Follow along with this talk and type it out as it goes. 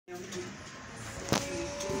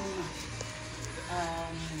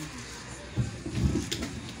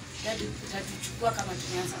ilikuwa kama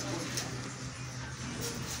tumeanza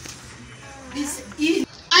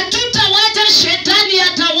hatutawacha shetani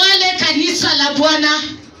atawale kanisa la Bwana.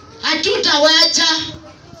 Hatutawacha.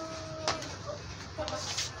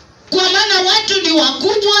 Kwa maana watu ni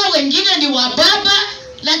wakubwa, wengine ni wababa,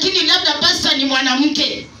 lakini labda pastor ni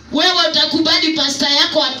mwanamke. Wewe utakubali pastor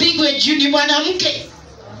yako apigwe juu ni mwanamke?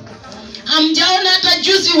 Hamjaona hata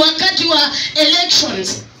juzi wakati wa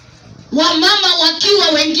elections wamama wakiwa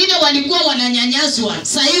wengine walikuwa wananyanyazwa,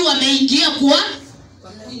 sasa hivi wameingia kwa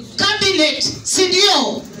cabinet, si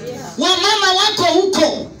ndio? Wamama wako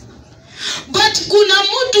huko. But kuna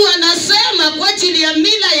mtu anasema kwa ajili ya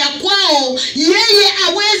mila ya kwao yeye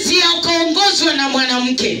hawezi akaongozwa na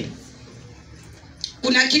mwanamke.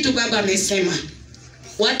 Kuna kitu baba amesema,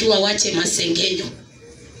 watu wawache masengenyo.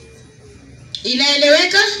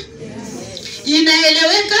 Inaeleweka?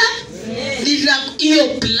 Inaeleweka? Nina hiyo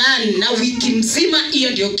plan na wiki mzima hiyo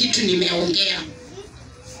ndio kitu nimeongea.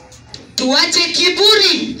 Tuache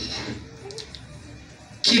kiburi.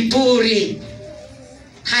 Kiburi.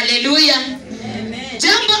 Haleluya. Amen.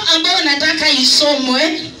 Jambo ambalo nataka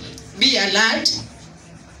isomwe, be alert.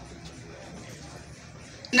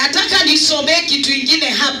 Nataka nisome kitu kingine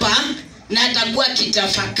hapa na atakuwa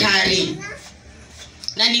kitafakari.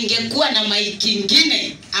 Na ningekuwa na maiki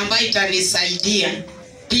nyingine ambayo itanisaidia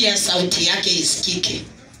pia sauti yake isikike.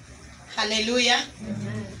 Haleluya.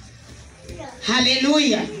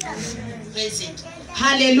 Haleluya. Praise it.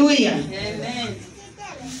 Haleluya. Amen.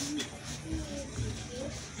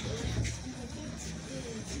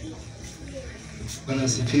 Bwana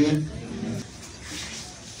asifiwe.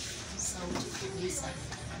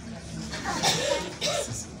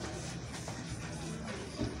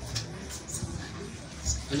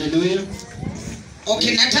 Haleluya.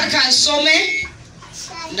 Okay, nataka asome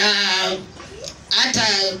na hata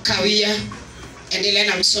kawia endelea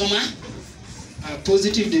na kusoma.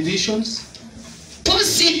 Positive divisions.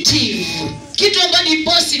 Positive. Kitu ambacho ni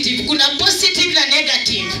positive, kuna positive na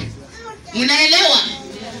negative. Mnaelewa?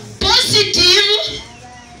 Positive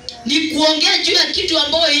ni kuongea juu ya kitu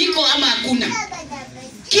ambacho iko ama hakuna.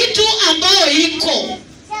 Kitu ambacho iko.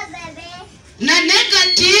 Na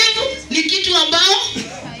negative ni kitu ambao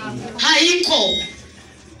haiko.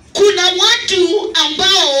 Kuna watu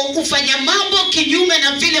ambao hufanya mambo kinyume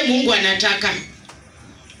na vile Mungu anataka.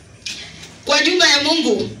 Kwa nyumba ya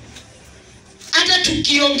Mungu hata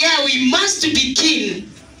tukiongea we must be keen.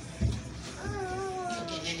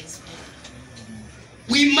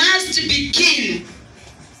 We must be keen.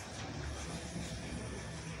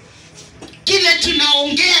 Kile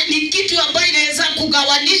tunaongea ni kitu ambacho inaweza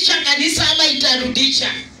kugawanisha kanisa ama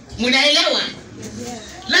itarudisha. Mnaelewa?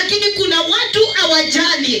 Lakini kuna watu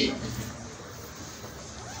hawajali.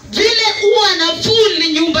 Vile huwa na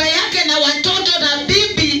full nyumba yake na watoto na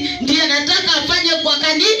bibi ndiye anataka afanye kwa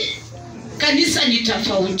kanisa ni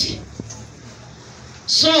tofauti.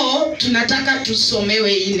 So tunataka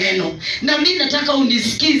tusomewe hii neno. Na mimi nataka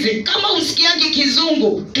unisikize. Kama usikiangi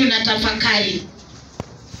kizungu tunatafakari.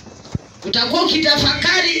 Utakuwa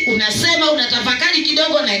ukitafakari, unasema unatafakari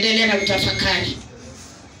kidogo na endelea na utafakari.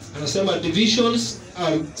 Anasema divisions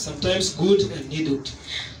are sometimes good and needed.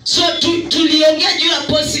 So tuliongea juu ya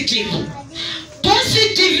positive.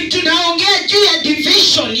 Positive tunaongea juu ya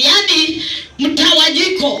division, yani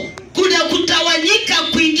mtawanyiko. Kuna kutawanyika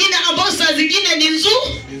kwingine ambao saa zingine ni nzuri.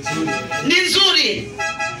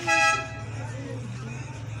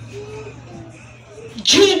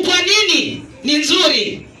 Juu kwa nini ni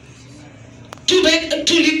nzuri?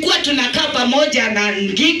 Tulikuwa tunakaa pamoja na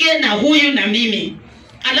Ngige na huyu na mimi.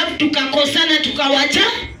 Alafu tukakosana tukawacha.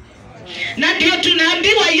 Na ndio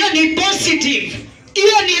tunaambiwa hiyo ni positive.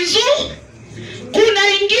 Hiyo ni nzuri. Kuna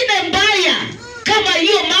ingine mbaya kama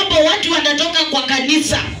hiyo mambo watu wanatoka kwa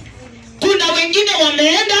kanisa. Kuna wengine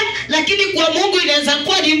wameenda lakini kwa Mungu inaweza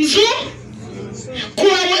kuwa ni nzuri.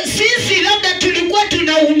 Kwa sisi labda tulikuwa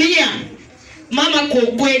tunaumia. Mama, kwa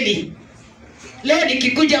ukweli leo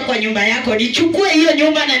nikikuja kwa nyumba yako nichukue hiyo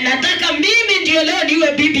nyumba na nataka mimi ndio leo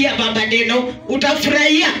niwe bibi ya Baba Deno,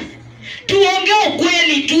 utafurahia? Tuongee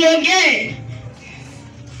ukweli, tuongee.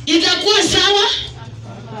 Itakuwa sawa?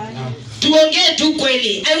 Tuongee tu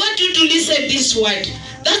kweli. I want you to listen this word.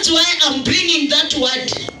 That's why I'm bringing that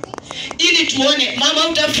word. Ili tuone. Mama,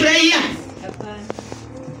 utafurahia?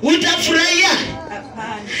 Utafurahia?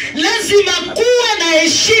 Lazima kuwa na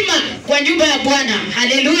heshima kwa nyumba ya Bwana.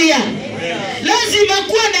 Haleluya. Lazima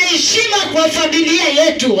kuwa na heshima kwa familia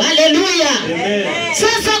yetu. Haleluya.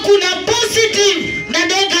 Sasa kuna positive na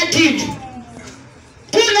negative.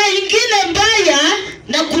 Kuna ingine mbaya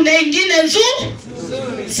na kuna ingine nzuri.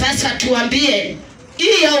 Sasa tuambie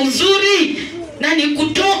hii ya uzuri na ni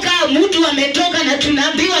kutoka mtu ametoka na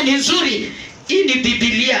tunaambiwa ni nzuri. Hii ni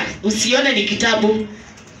Biblia, usione ni kitabu.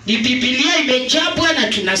 Ni Biblia imechapwa na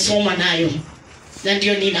tunasoma nayo. Na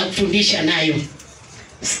ndio ninakufundisha nayo.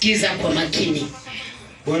 Sikiza kwa makini.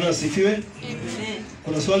 Bwana asifiwe. Amen.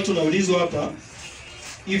 Kuna swali tunaulizwa hapa.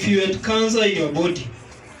 If you had cancer in your body,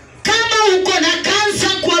 kama uko na kansa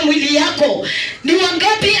kwa mwili yako, ni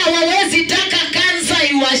wangapi hawawezi taka kansa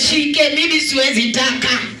iwashike? Mimi siwezi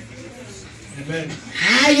taka. Amen.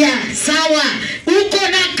 Haya, sawa. Uko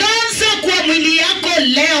na kansa kwa mwili yako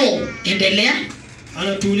leo. Endelea.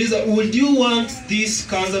 Anatuuliza, would you want this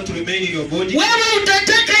cancer to remain in your body? Wewe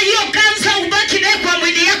utataka hiyo kansa ubaki nayo kwa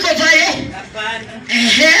mwili yako vayo? Hapana.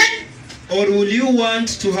 Or will you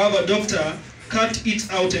want to have a doctor cut it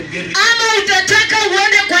out and get rid? Ama utataka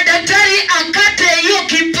uende kwa daktari akate hiyo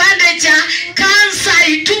kipande cha kansa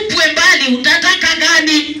itupwe mbali? Utataka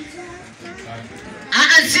gani?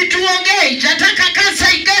 Situongei, utataka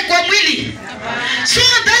kansa ikae kwa mwili? So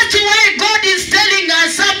that's why God is telling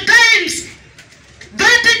us sometimes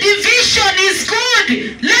that division is good.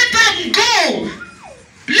 Let them go.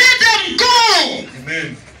 Let them go.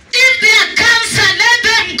 Amen. If they are cancer, let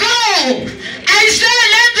them go. I say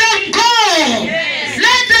let them go. Yes.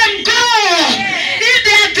 Let them go. Yes. If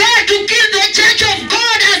they are there to kill the church of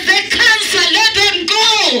God as the cancer, let them go.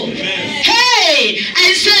 Amen. Hey,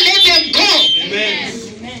 I say let them go. Amen.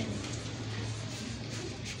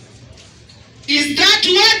 Is that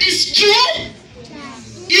word is true?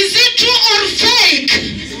 Is it true or fake?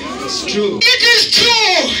 It's true. It is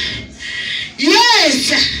true.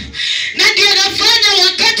 Yes. Na ndio nafanya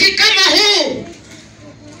wakati kama huu,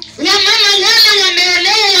 wamama wale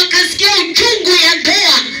wameolewa wakasikia uchungu ya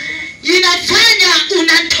ndoa, inafanya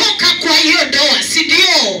unatoka kwa hiyo ndoa, si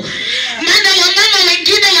ndio? Maana wamama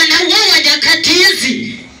wengine wanauawa nyakati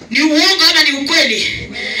hizi. Ni uongo ama ni ukweli?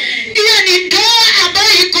 Hiyo ni ndoa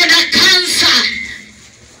ambayo iko na kansa.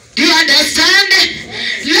 Do you understand?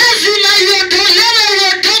 Lazima iondolewe,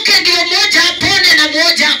 uondoke ndio moja apone na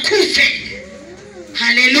moja akufe.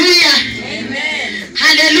 Hallelujah. Amen.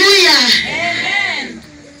 Hallelujah. Amen.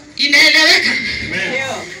 Inaeleweka? Amen.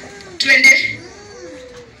 Twende.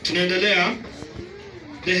 Tunaendelea.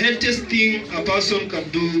 The healthiest thing a person can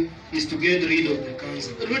do is to get rid of the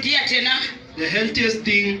cancer. Rudia tena. The healthiest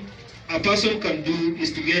thing a person can do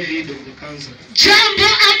is to get rid of the cancer. Jambo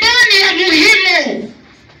ambalo ni ya muhimu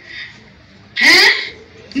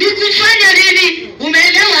ni kufanya nini?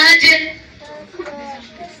 Umeelewa aje?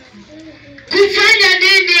 Kufanya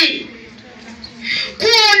nini?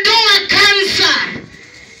 Kuondoa kansa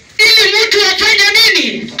ili mtu afanye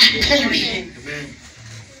nini? Apone. Amen.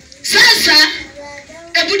 Sasa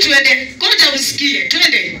hebu tuende, ngoja usikie,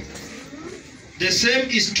 twende. The same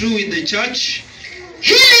is true in the church.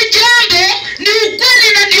 Hili jambo ni ukweli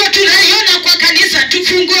na ndio tunaiona kwa kanisa.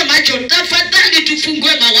 Tufungue macho, tafadhali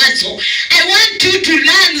tufungue mawazo. I want you to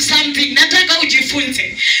learn something. Nataka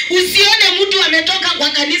ujifunze. Usione mtu ametoka kwa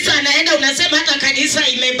kanisa anaenda unasema hata kanisa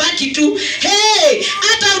imebaki tu. Hey,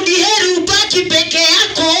 hata udiheri ubaki peke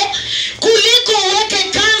yako kuliko uweke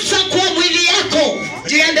kansa kwa mwili yako.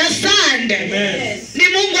 Do you understand? Amen. Ni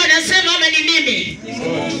Mungu anasema ama ni mimi?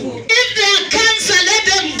 If they are cancer, let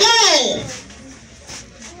them go.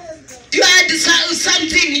 You had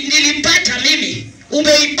something nilipata mimi.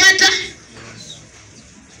 Umeipata?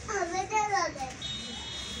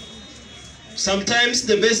 Sometimes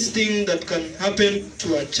the best thing that can happen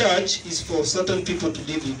to a church is for certain people to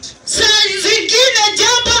leave it. Saa zingine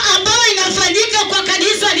jambo ambalo inafanyika kwa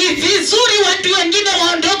kanisa ni vizuri watu wengine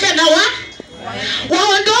waondoke na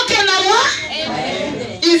waondoke na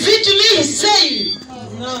Is it me saying?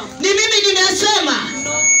 No. Ni mimi nimesema.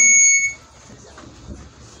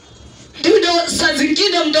 Ndio saa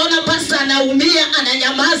zingine mtaona pasta anaumia,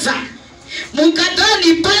 ananyamaza.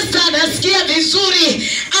 Mkadhani pasta anasikia vizuri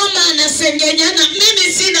ama anasengenyana.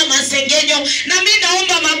 Mimi sina masengenyo, na mimi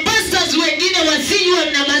naomba mapastors wengine wasiwe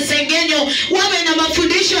na masengenyo, wawe na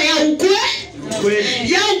mafundisho ya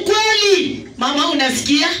ukweli. Ya ukweli. Mama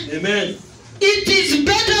unasikia? Amen. It is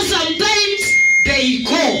better sometimes they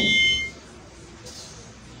go.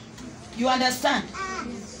 You understand?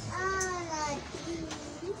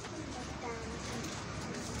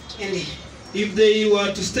 If they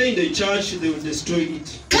were to stay in the church, they will destroy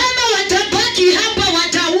it. Kama watabaki hapa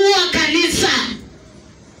wataua kanisa.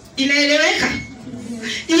 Inaeleweka?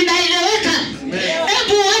 Inaeleweka?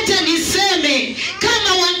 Hebu wacha niseme,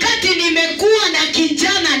 kama wakati nimekuwa na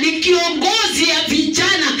kijana, ni kiongozi ya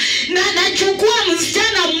vijana, na nachukua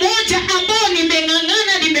msichana mmoja ambao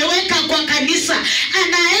nimeng'ang'ana nimeweka kwa kanisa,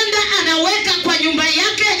 anaenda anaweka kwa nyumba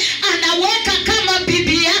yake, anaweka kama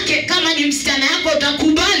bibi yake. Kama ni msichana yako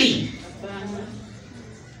utakubali?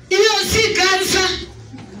 si kansa.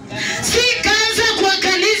 Si kansa kwa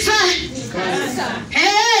kanisa.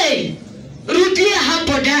 Hey, rudia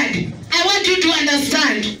hapo dad. I want you to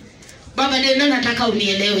understand. Baba neno nataka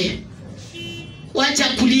unielewe. Wacha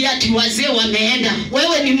kulia ati wazee wameenda.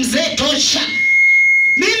 Wewe ni mzee tosha.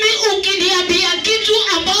 Mimi ukiniambia kitu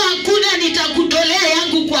ambao hakuna nitakutolea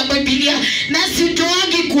yangu kwa Biblia na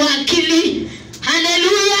sitoangi kwa akili.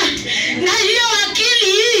 Haleluya. Na hiyo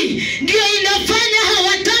akili hii ndio inafanya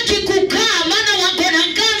hawataki kukaa, maana wako na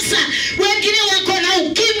kansa, wengine wako na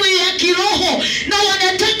ukimwi ya kiroho na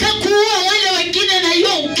wanataka kuua wale wengine na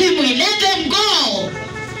hiyo ukimwi. Let them go.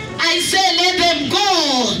 I say let them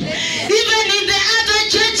go. Even in the other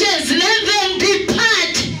churches, let them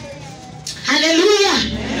depart. Hallelujah.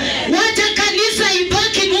 Wacha kanisa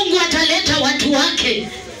ibaki, Mungu ataleta watu wake.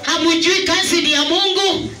 Hamujui kazi ni ya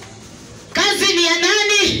Mungu? Kazi ni ya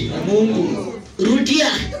nani? Mungu.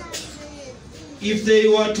 Rudia. If they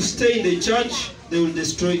were to stay in the church, they will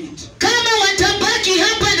destroy it. Kama watabaki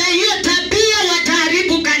hapa na hiyo tabia,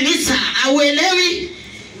 wataharibu kanisa. Auelewi?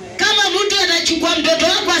 Kama mtu anachukua mtoto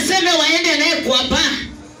wako aseme waende naye kwa baa,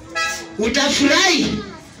 utafurahi.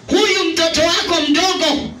 Huyu mtoto wako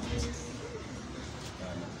mdogo.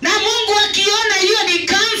 Na Mungu akiona hiyo ni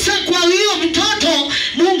kansa kwa huyo mtoto,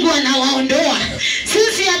 Mungu anawaondoa.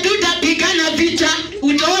 Sisi hatutapigana vita.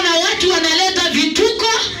 Utaona watu wanaleta vituko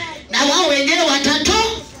na wao wenyewe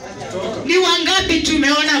watato. Ni wangapi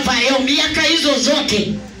tumeona vayo miaka hizo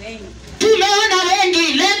zote? Tumeona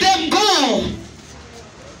wengi. Let them go.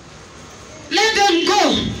 Let them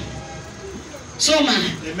go. Soma.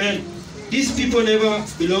 Amen. These people never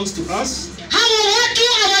belongs to us. Hawa watu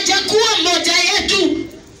hawajakuwa mmoja yetu.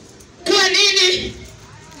 Kwa nini?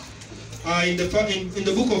 In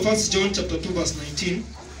the book of 1 John chapter 2 verse 19,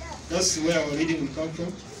 that's where our reading will come from.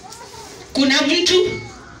 Kuna mtu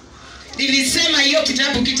nilisema hiyo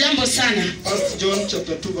kitabu kitambo sana. 1 John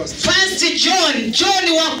chapter 2 verse 1 John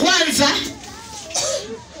wa kwanza.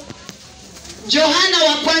 Yohana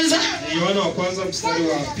wa kwanza mstari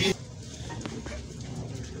wa 2.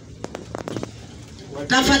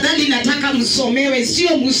 Tafadhali nataka msomewe,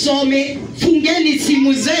 sio msome. Fungeni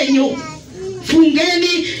simu zenyu.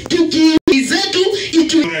 Fungeni tukizetu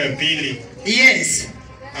itu. Ya pili. Yes.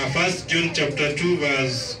 1 John chapter 2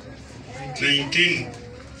 verse 19.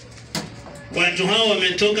 Watu hao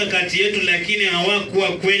wametoka kati yetu lakini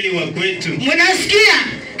hawakuwa kweli wa kwetu. Mnasikia?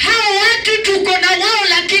 Hao watu tuko na wao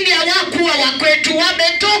lakini hawakuwa wa kwetu,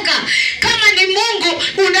 wametoka. Kama ni Mungu,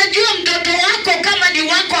 unajua mtoto wako kama ni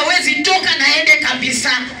wako hawezi toka na ende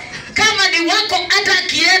kabisa. Kama ni wako hata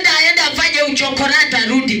akienda aenda afanye uchokorata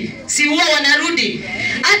rudi. Si huwa wanarudi.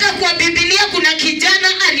 Hata kwa Biblia kuna kijana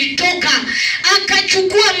alitoka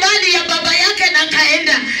akachukua mali ya baba yake na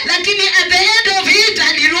kaenda, lakini at the end of it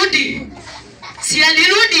alirudi. Si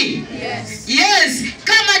alirudi? Yes.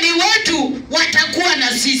 Kama ni watu watakuwa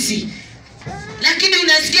na sisi. Lakini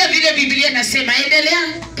unasikia vile Biblia inasema. Endelea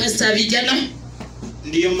Pastor vijana.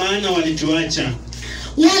 Ndiyo maana walituacha.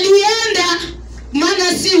 Walienda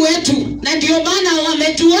maana si wetu, na ndio maana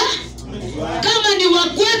wametua. Kama ni wa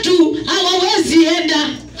kwetu hawawezi enda.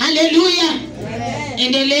 Haleluya.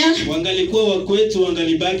 Endelea. Wangalikuwa wa kwetu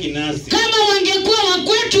wangalibaki nasi. Kama wangekuwa wa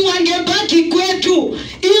kwetu wangebaki kwetu.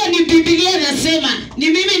 Hiyo ni Biblia inasema. Ni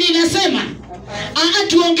mimi ninasema?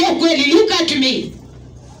 Tuongee kweli. Look at me.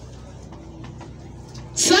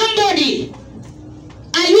 Somebody,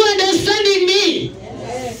 are you understanding me?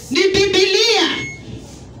 Ni Biblia.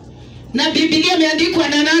 Na Biblia imeandikwa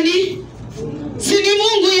na nani? Si ni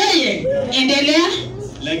Mungu yeye. Endelea.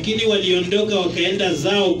 Lakini waliondoka wakaenda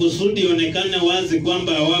zao kusudi onekane wazi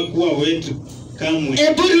kwamba hawakuwa wetu kamwe.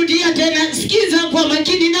 Hebu rudia tena, sikiza kwa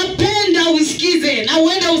makini, napenda usikize na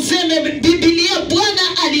uende useme Biblia Bwana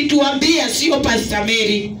alituambia, sio Pastor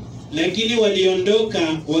Mary. Lakini waliondoka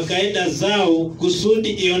wakaenda zao kusudi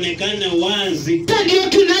ionekane wazi. Ndio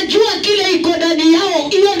tunajua kile iko ndani yao,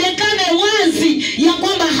 ionekane wazi ya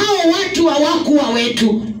kwamba hao watu hawakuwa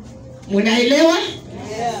wetu. Munaelewa?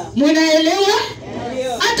 Munaelewa?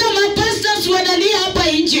 Hata mapastors wanalia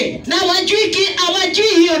hapa nje na hawajui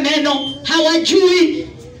hiyo neno, hawajui.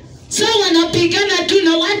 Sawa, wanapigana tu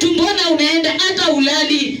na watu. Mbona unaenda hata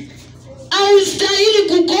ulali? Au stahili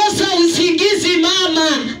kukosa usingizi mama,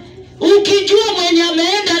 ukijua mwenye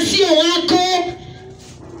ameenda sio wako.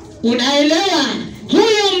 Unaelewa?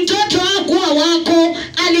 Huyo mtoto hakuwa wako,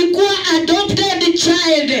 alikuwa adopted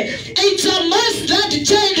child. It's a must that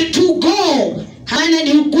child to go. Hana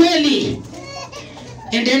ni ukweli.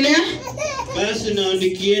 Endelea. Basi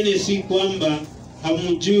naandikieni si kwamba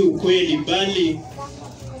hamjui ukweli, bali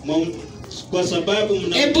kwa sababu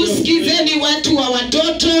Hebu sikizeni watu wa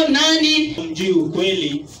watoto nani mjui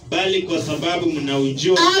ukweli, bali kwa sababu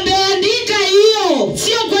mnaujua. Ameandika hiyo,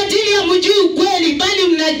 sio kwa ajili ya mjui ukweli, bali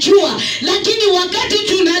mnajua. Lakini wakati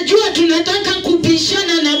tunajua, tunataka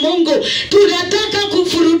kupishana na Mungu, tunataka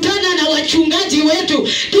kufurutana na wachungaji wetu,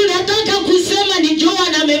 tunataka kusema ni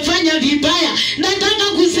Joan amefanya vibaya, nataka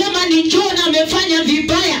kusema ni John amefanya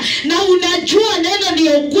vibaya, na unajua neno ni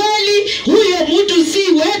ukweli, huyo mtu si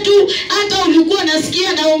wetu. Hata ulikuwa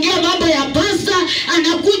nasikia naongea mambo ya pasta,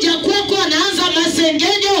 anakuja kwako anaanza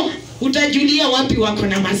masengenyo, utajulia wapi wako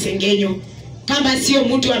na masengenyo kama sio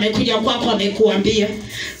mtu amekuja kwako amekuambia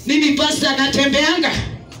mimi pasta natembeanga.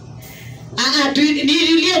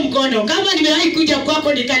 Nilie mkono kama nimewahi kuja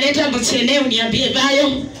kwako nikaleta mseneo niambie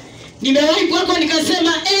bayo. Nimewahi kwako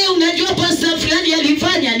nikasema unajua pasta fulani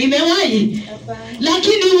alifanya, nimewahi.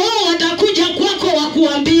 Lakini wao watakuja kwako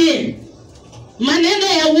wakuambie maneno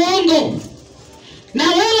ya uongo, na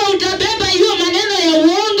wewe utabeba hiyo maneno ya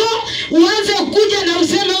uongo, uanze kuja na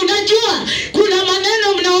useme unajua kuna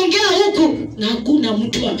maneno mnaongea huku na hakuna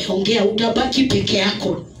mtu ameongea, utabaki peke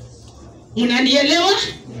yako. Mnanielewa?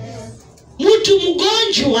 Mtu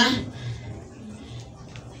mgonjwa,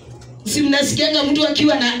 si mnasikianga mtu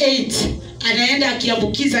akiwa na AIDS anaenda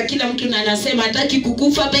akiambukiza kila mtu na anasema hataki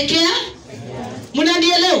kukufa peke yake?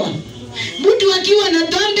 Mnanielewa? Mtu akiwa na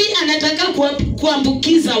dhambi anataka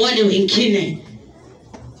kuambukiza wale wengine.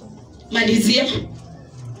 Malizia.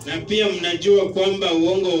 Na pia mnajua kwamba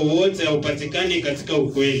uongo wowote haupatikani katika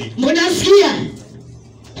ukweli. Mnasikia?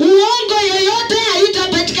 Uongo yoyote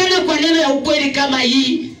haitapatikana kwa neno ya ukweli kama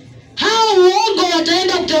hii. Hao uongo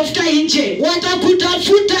wataenda kutafuta nje,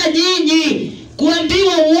 watakutafuta nyinyi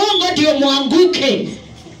kuambiwa uongo ndio muanguke.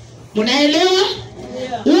 Mnaelewa?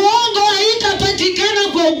 Uongo haitapatikana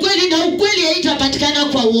kwa ukweli na ukweli haitapatikana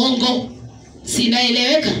kwa uongo.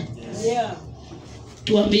 Sinaeleweka?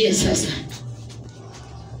 Tuambie sasa.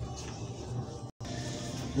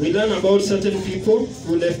 We learn about certain people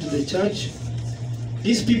who left the church.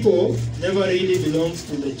 These people never really belongs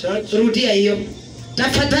to the church. Rudia hiyo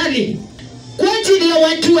tafadhali. Kwa ajili ya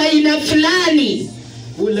watu wa aina fulani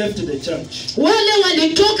who left the church. Wale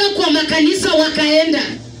walitoka kwa makanisa wakaenda.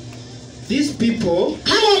 These people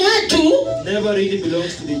hawa watu never really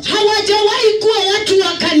belongs to the church. Hawajawahi kuwa watu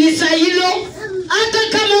wa kanisa hilo.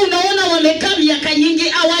 Hata kama unaona wamekaa miaka nyingi,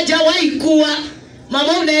 hawajawahi kuwa.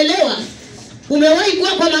 Mama, unaelewa? Umewahi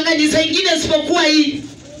kuwa kwa makanisa ingine isipokuwa hii?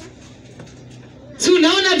 Si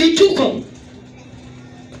unaona vituko?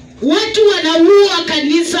 Watu wanaua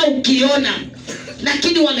kanisa ukiona,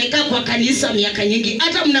 lakini wamekaa kwa kanisa miaka nyingi.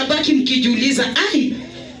 Hata mnabaki mkijiuliza,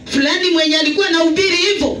 fulani mwenye alikuwa anahubiri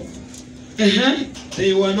hivyo.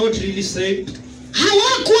 They were not really saved.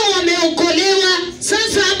 Hawakuwa wameokolewa.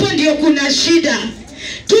 Sasa hapo ndio kuna shida.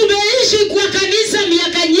 Tumeishi kwa kanisa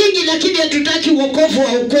miaka nyingi, lakini hatutaki wokovu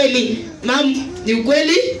wa ukweli. Mam, ni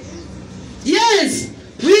ukweli? Yes,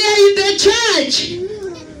 we are in the church,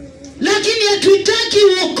 lakini hatutaki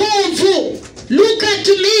wokovu. Look at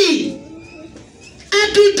me.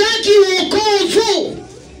 Hatutaki wokovu.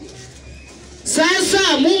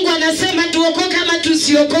 Sasa Mungu anasema tuokoke ama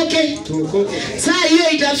tusiokoke? Tuokoke. Sasa hiyo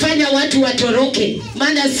itafanya watu watoroke,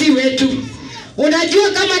 maana si wetu. Unajua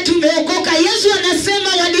kama tumeokoka, Yesu anasema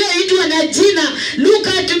walioitwa na jina, look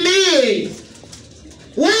at me.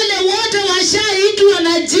 Wale wote washaitwa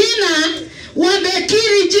na jina,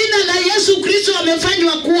 wamekiri jina la Yesu Kristo,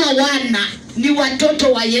 wamefanywa kuwa wana, ni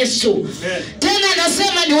watoto wa Yesu. Tena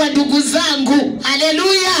anasema ni wandugu zangu.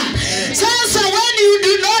 Haleluya. Sasa when you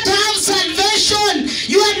do not have salvation,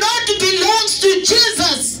 you are not belongs to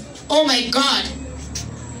Jesus. Oh my God.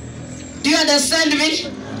 Do you understand me?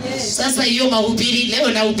 Yes. Sasa hiyo mahubiri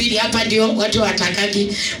leo nahubiri hapa ndio watu watakaki.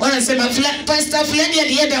 Wanasema pastor fulani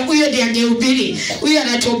alienda, huyo ndiye angehubiri. Huyo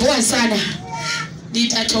anatoboa sana.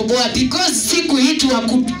 Nitatoboa because sikuitwa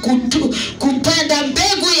kupanda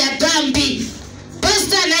mbegu ya dhambi.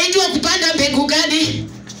 Pastor anaitwa kupanda mbegu gani?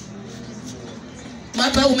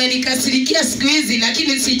 Mapa umenikasirikia siku hizi,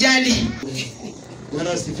 lakini sijali.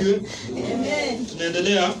 Bwana asifiwe. Amen.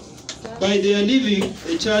 Tunaendelea. By their leaving,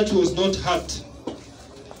 the church was not hurt.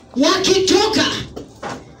 Wakitoka,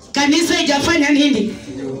 kanisa haijafanya nini?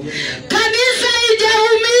 Kanisa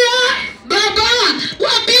haijaumia. Baba,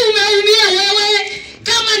 wapi umeumia wewe?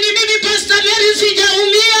 Kama ni mimi Pastor Mary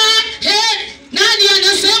sijaumia, nani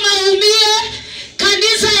anasema umie?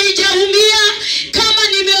 Kanisa haijaumia. Kama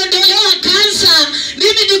nimeondolewa kansa,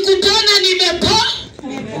 mimi nikupona nimepoa.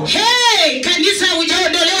 Kanisa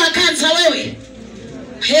hujaondolewa kansa wewe.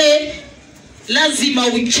 Lazima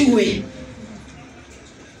ujue.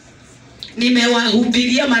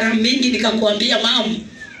 Nimewahubiria mara mingi nikakwambia mama,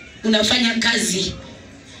 unafanya kazi.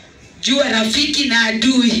 Jua rafiki na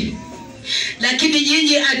adui. Lakini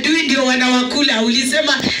nyinyi adui ndio wanawakula.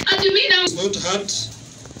 Ulisema ati mimi na not hurt,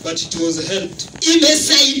 but it was helped.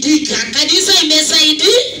 Imesaidika. Kanisa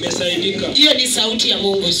Imesaidika. Hiyo ni sauti ya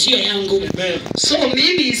Mungu, sio yangu. Amen. So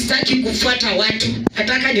mimi sitaki kufuata watu.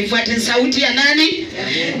 Nataka nifuate sauti ya nani?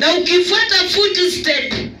 Na ukifuata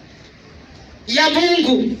footstep ya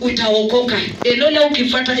Mungu utaokoka. Enola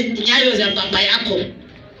ukifuata nyayo za baba yako.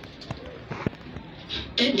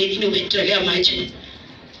 Nini umetolea macho?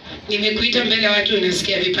 Nimekuita mbele ya watu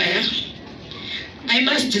unasikia vibaya. I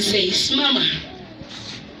must say, simama.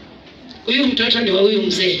 Huyu mtoto ni wa huyu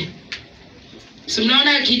mzee. Si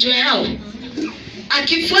mnaona kichwa yao?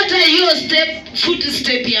 Akifuata hiyo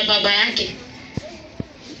footstep ya baba yake.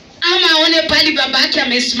 Ama aone pali baba yake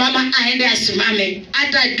amesimama aende asimame.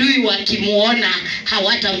 Hata adui wakimuona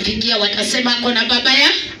hawatamfikia, watasema ako na baba ya?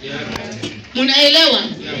 Munaelewa?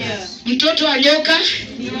 Mtoto wa nyoka,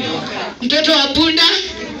 mtoto wa punda,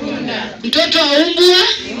 mtoto wa umbwa,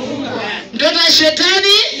 mtoto wa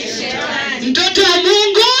shetani, mtoto wa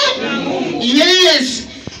Mungu. Yes,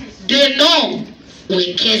 they know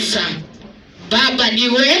wekesa. Baba ni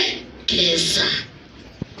wekesa.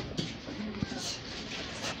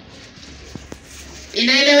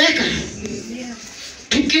 Inaeleweka?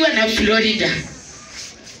 Tukiwa na Florida,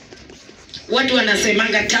 watu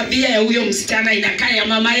wanasemanga tabia ya huyo msichana inakaa ya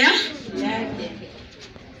mama ya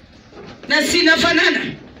na sinafanana.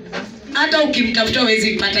 Hata ukimtafuta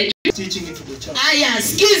hawezi mpata. Teaching it to the church. Aya,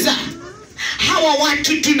 sikiza. Hawa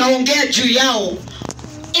watu tunaongea juu yao.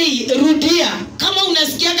 Rudia. Kama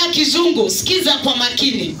unasikiaga kizungu, sikiza kwa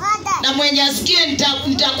makini. Na mwenye asikie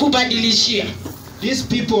nitakubadilishia. These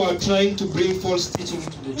people are trying to bring false teaching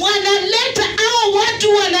into the church.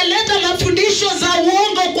 Watu wanaleta mafundisho za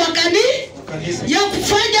uongo kwa Kanisa. ya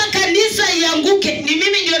kufanya kanisa ianguke. Ni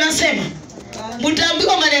mimi ndio nasema.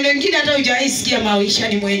 Mtaambiwa maneno mengine hata hujaisikia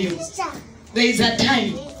maishani mwenyu. There is a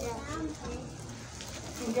time.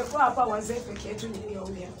 Tungekuwa hapa wazee peke yetu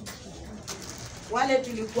niliongea. Wale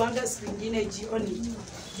tulikuanga siku nyingine jioni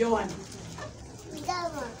Joan.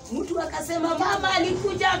 Mtu akasema mama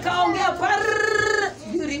alikuja akaongea par.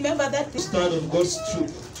 Do you remember that? Stand on God's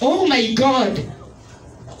truth. Oh my God.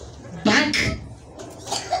 Back.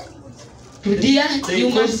 Rudia,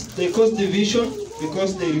 They cause division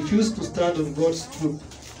because they refuse to stand on God's truth.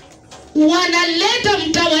 Wanaleta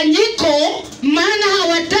mtawanyiko maana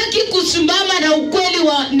hawataki kusimama na ukweli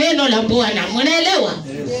wa neno la Bwana. Mnaelewa?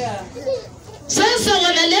 Yeah. Sasa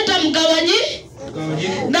wanaleta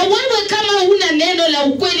mgawanyiko. Na wewe kama una neno la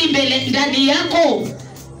ukweli mbele ndani yako,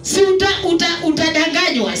 si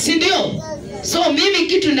utadanganywa, si ndio? So mimi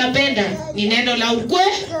kitu napenda ni neno la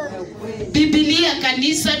ukweli. Biblia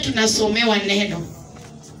kanisa tunasomewa neno.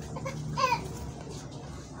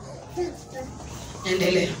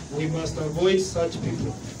 Endelea. We must avoid such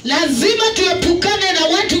people. Lazima tuepukane na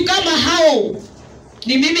watu kama hao.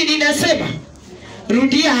 Ni mimi ninasema.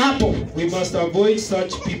 Rudia hapo. We must avoid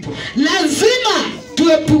such people. Lazima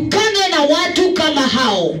tuepukane na watu kama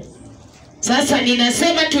hao. Sasa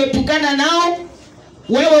ninasema tuepukana nao.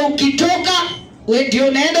 Wewe ukitoka, wewe ndio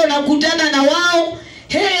unaenda unakutana na wao.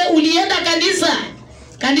 Ulienda kanisa.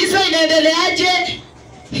 Kanisa inaendeleaje?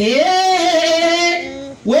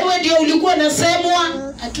 Wewe ndio ulikuwa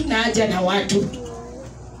nasemwa. Hatuna haja na watu.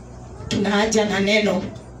 Tuna haja na neno.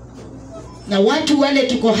 Na watu wale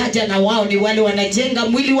tuko haja na wao ni wale wanajenga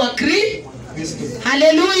mwili wa Kristo.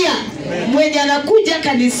 Haleluya. Mwenye anakuja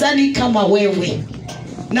kanisani kama wewe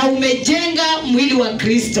na umejenga mwili wa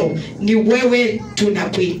Kristo ni wewe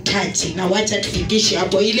tunakuhitaji. Na wacha tufikishe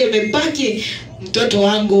hapo, ile imebaki mtoto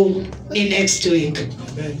wangu ni next week.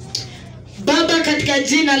 Amen. Baba, katika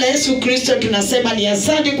jina la Yesu Kristo tunasema ni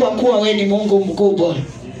asante kwa kuwa wewe ni Mungu mkubwa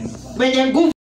mwenye nguvu.